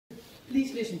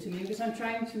please listen to me, because I'm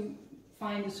trying to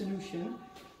find a solution.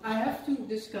 I have to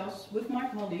discuss with my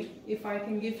colleague if I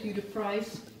can give you the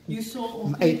price you saw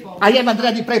on PayPal. I am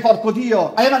Andrea Di Pre, porco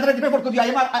Dio. I am Andrea Di Pre, porco Dio. I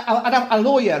am a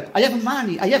lawyer. I have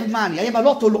money. I have money. I have a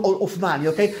lot of money,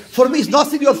 okay? For me, it's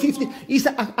nothing or 50. It's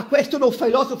a question of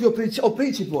philosophy or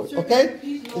principle,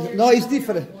 okay? No, it's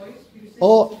different.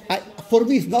 For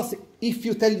me, it's nothing. If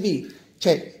you tell me,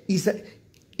 I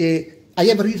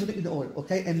have a reason in all,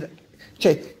 okay? And,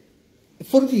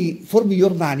 for me,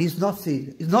 your money is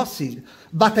nothing. It's nothing.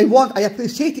 But I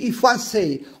appreciate if one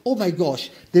say, oh my gosh,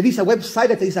 there is a website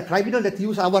that is a criminal that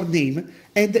use our name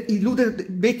and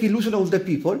make illusion of the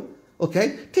people.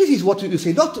 Okay? This is what you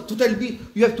say. Not to tell me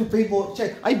you have to pay more.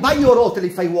 I buy your hotel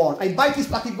if I want. I buy this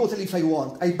fucking hotel if I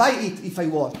want. I buy it if I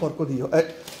want, porco Dio.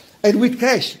 And with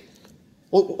cash.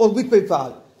 Or with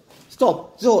PayPal.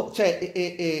 Stop. So,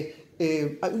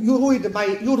 you ruined my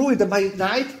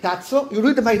night, cazzo. You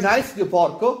ruined my night, Dio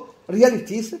porco.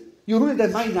 Realities. You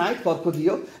ruined my night, porco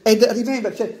Dio. And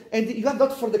remember, and you are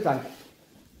not for the crime.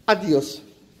 Adios.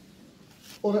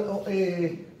 Or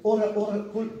you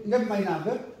have my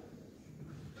number?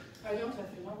 I don't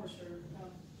have your number, sir.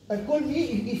 No. Call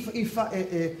me if you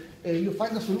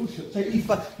find a solution. If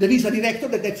there is a director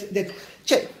that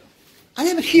I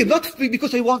am here not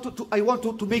because I want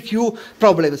to make you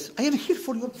problems. I am here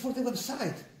for the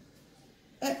website.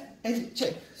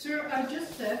 Sir, I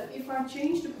just said if I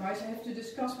change the price, I have to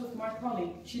discuss with my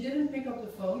colleague. She didn't pick up the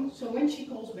phone, so when she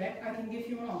calls back, I can give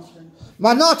you an answer.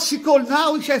 But not she called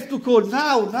now. She has to call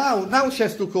now. She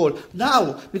has to call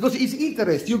now because it's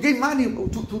interest. You get money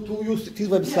to use this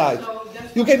website. Yeah, so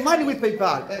you get money with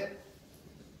PayPal.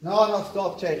 No,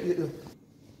 stop. It's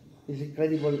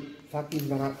incredible.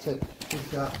 Fucking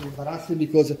embarrassing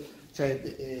because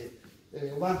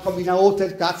one come in a hotel,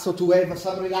 cazzo, to have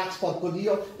some relax, porco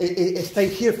Dio, e stay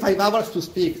here 5 hours to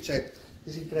speak.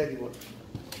 It's incredible.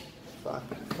 Fuck,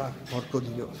 porco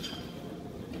Dio.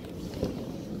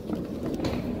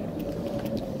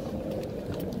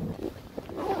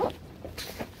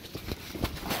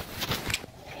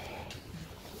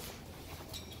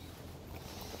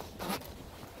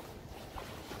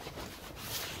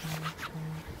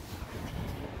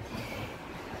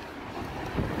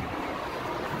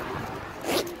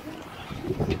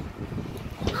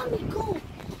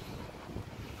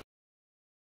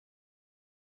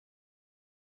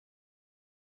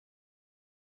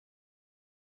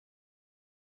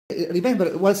 Remember,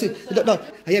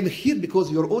 I am here because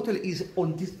your hotel is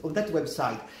on that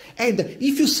website. And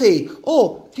if you say,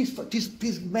 oh, this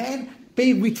man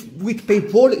pay with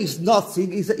PayPal is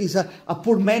nothing, is a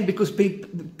poor man because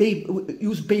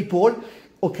use PayPal,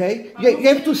 okay? You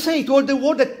have to say to all the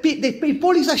world that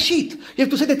PayPal is a shit. You have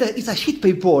to say that it's a shit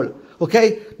PayPal,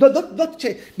 okay? Not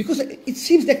because it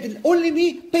seems that only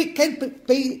me can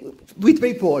pay with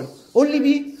PayPal. Only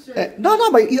me.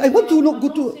 No, but I want to go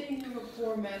to.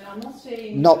 Man, I'm not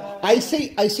saying... No, I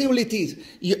say only this.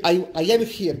 I am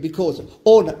here because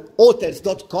on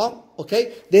hotels.com,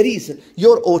 okay, there is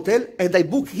your hotel and I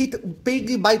book it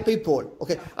paying by PayPal,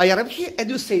 okay. I am here and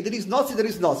you say there is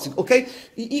nothing, okay.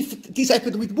 If this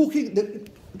happened with booking,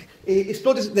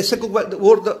 exploded the Second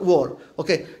World War,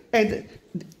 okay. And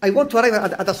I want to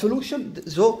arrive at a solution,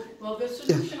 so... Well, the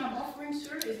solution I'm offering,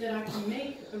 sir, is that I can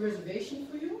make a reservation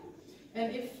for you,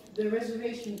 and if the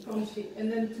reservation comes in,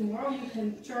 and then tomorrow you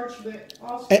can charge the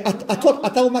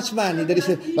at how much money there is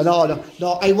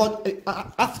no, I want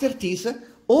after this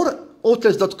or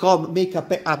hotels.com make a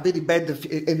very bad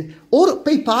or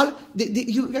PayPal.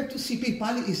 You have to see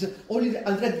PayPal is only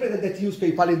 100 that use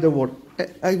PayPal in the world.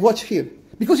 I watch here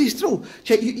because it's true.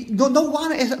 No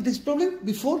one has this problem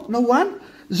before. No one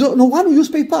who use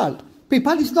PayPal.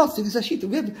 PayPal is nothing. It's a shit.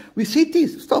 We see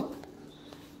this. Stop.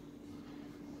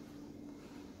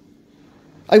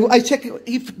 I check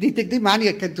if they take the money.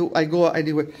 I go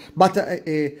anyway. But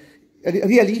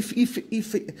really, if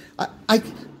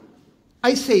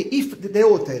I say if the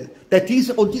hotel that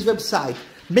is on this website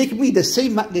make me the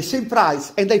same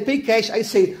price and I pay cash, I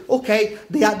say okay,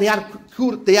 they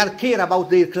are care about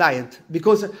their client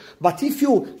but if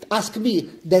you ask me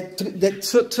that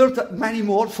certain money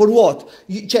more for what?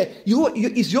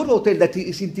 Is your hotel that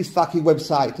is in this fucking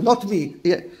website, not me.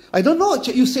 Yeah. I don't know.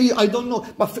 You say I don't know,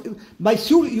 but by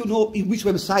sure you know in which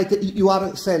website you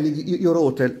are selling your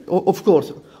hotel, of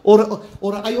course.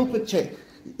 Or I open check.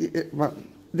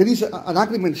 There is an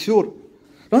agreement, sure.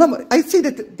 No, I say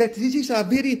that this is a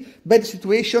very bad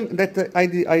situation that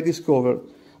I discovered.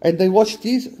 And I watched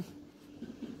this.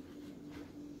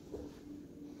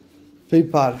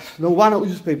 PayPal. No one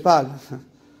uses PayPal.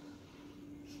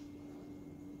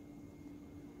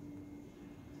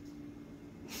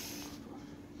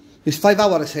 It's 5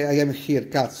 hours I am here,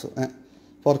 cazzo.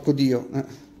 Porco Dio.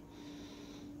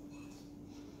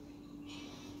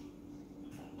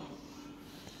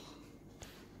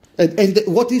 And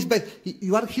what is bad?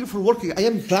 You are here for working. I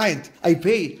am client. I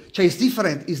pay. It's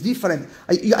different. It's different.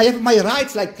 I have my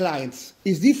rights like clients.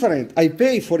 It's different. I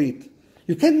pay for it.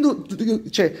 You can do.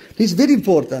 It's very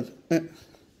important.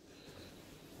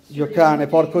 Dio cane,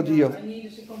 porco Dio. I need a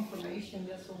confirmation.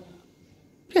 That's all.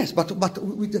 Yes, but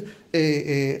with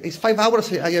it's 5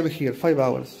 hours. I am here. 5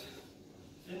 hours.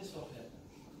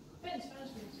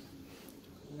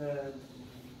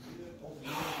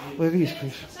 Where is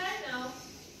this?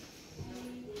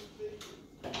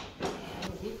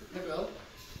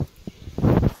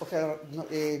 Okay, no,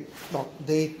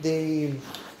 they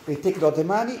take out the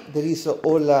money. There is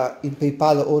all in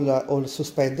PayPal all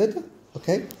suspended.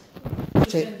 Okay,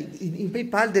 in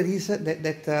PayPal there is that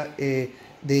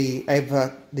they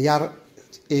are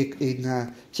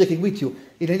in checking with you.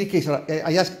 In any case,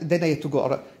 I ask. Then I have to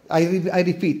go. I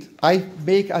repeat. I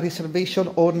make a reservation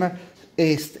on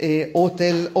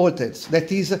hotels.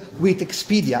 That is with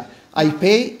Expedia. I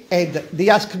pay, and they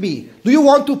ask me, do you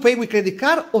want to pay with credit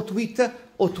card or with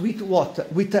what?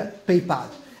 With PayPal.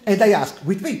 And I ask,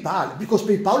 with PayPal, because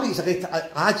PayPal is a rate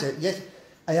agent. Yes,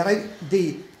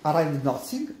 they arrive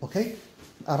nothing, okay?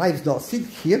 Arrives nothing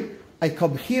here. I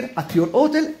come here at your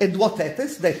hotel, and what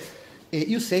happens that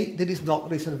you say there is no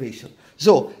reservation.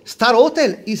 So, Star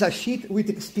Hotel is a sheet with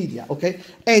Expedia, okay?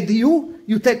 And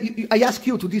I ask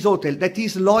you to this hotel, that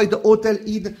is Lloyd Hotel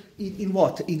in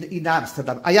what? In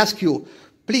Amsterdam. I ask you,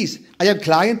 please, I am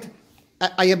client,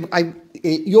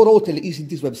 your hotel is in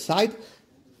this website,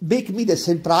 make me the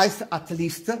same price at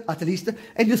least,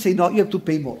 and you say, no, you have to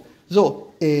pay more.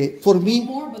 So, for me...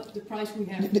 More, but the price we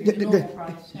have is the normal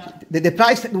price. Yeah. The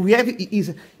price that we have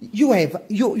is,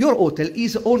 your hotel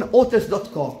is on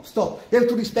hotels.com. Stop. You have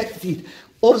to respect it.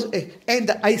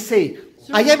 And I say,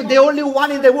 sir, I am the only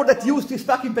one in the world that uses this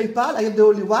fucking PayPal? I am the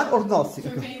only one or nothing?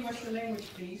 Sir, can you watch the language,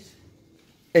 please?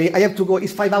 I have to go.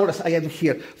 It's 5 hours I am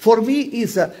here. For me,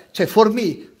 for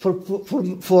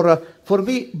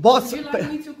me, both... Would you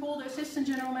like me to call the assistant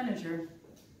general manager?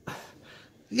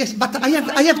 Yes, but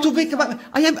I have to make my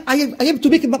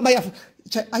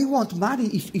I want money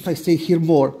if I stay here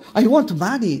more. I want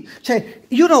money.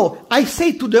 You know, I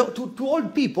say to all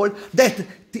people that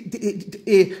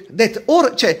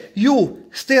you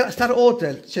Star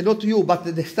Hotel, not you,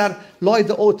 but the Star Lloyd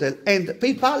Hotel and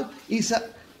PayPal is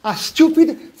a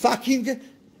stupid fucking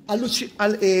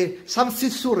something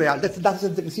surreal that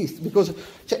doesn't exist, because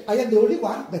I am the only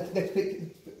one that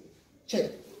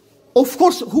of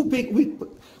course, who pay with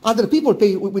other people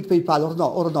pay with PayPal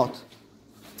or not?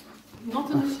 Not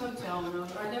in this hotel, no.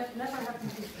 Never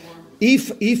happened before.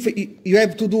 If you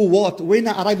have to do what? When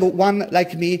arrive one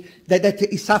like me that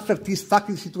is suffered this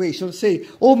fucking situation, say,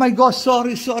 oh my God,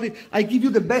 sorry, I give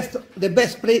you the best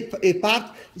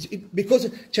part, because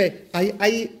I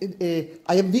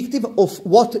am victim of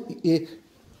what you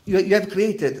have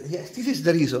created. Yes, this is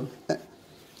the reason.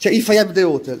 If I have the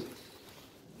hotel.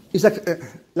 It's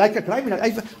like a criminal.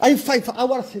 I'm 5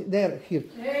 hours there, here.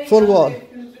 Hey, for what?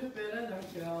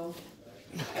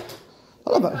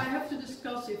 I have to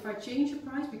discuss if I change the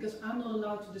price, because I'm not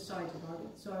allowed to decide about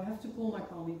it. So I have to call my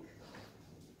colleague.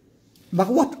 But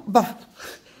what?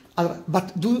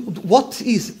 What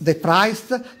is the price?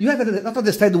 You have not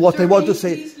understand what I want to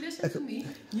say. Please listen to me.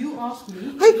 You ask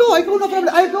me. I go, no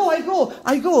problem. I go, no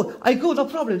problem. I go, no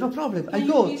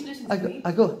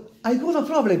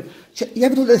problem. You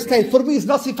have to understand. For me, it's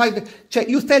not if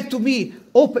you tell to me,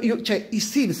 it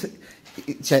seems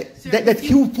that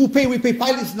you pay with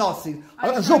PayPal is nothing.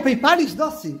 So PayPal is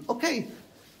nothing, okay?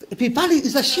 PayPal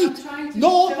is a shit.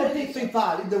 No one takes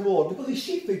PayPal in the world because it's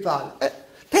shit PayPal.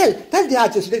 Tell the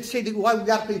agency that say why we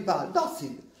are PayPal.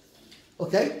 Nothing.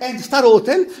 Okay? And Star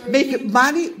Hotel make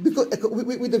money because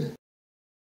with the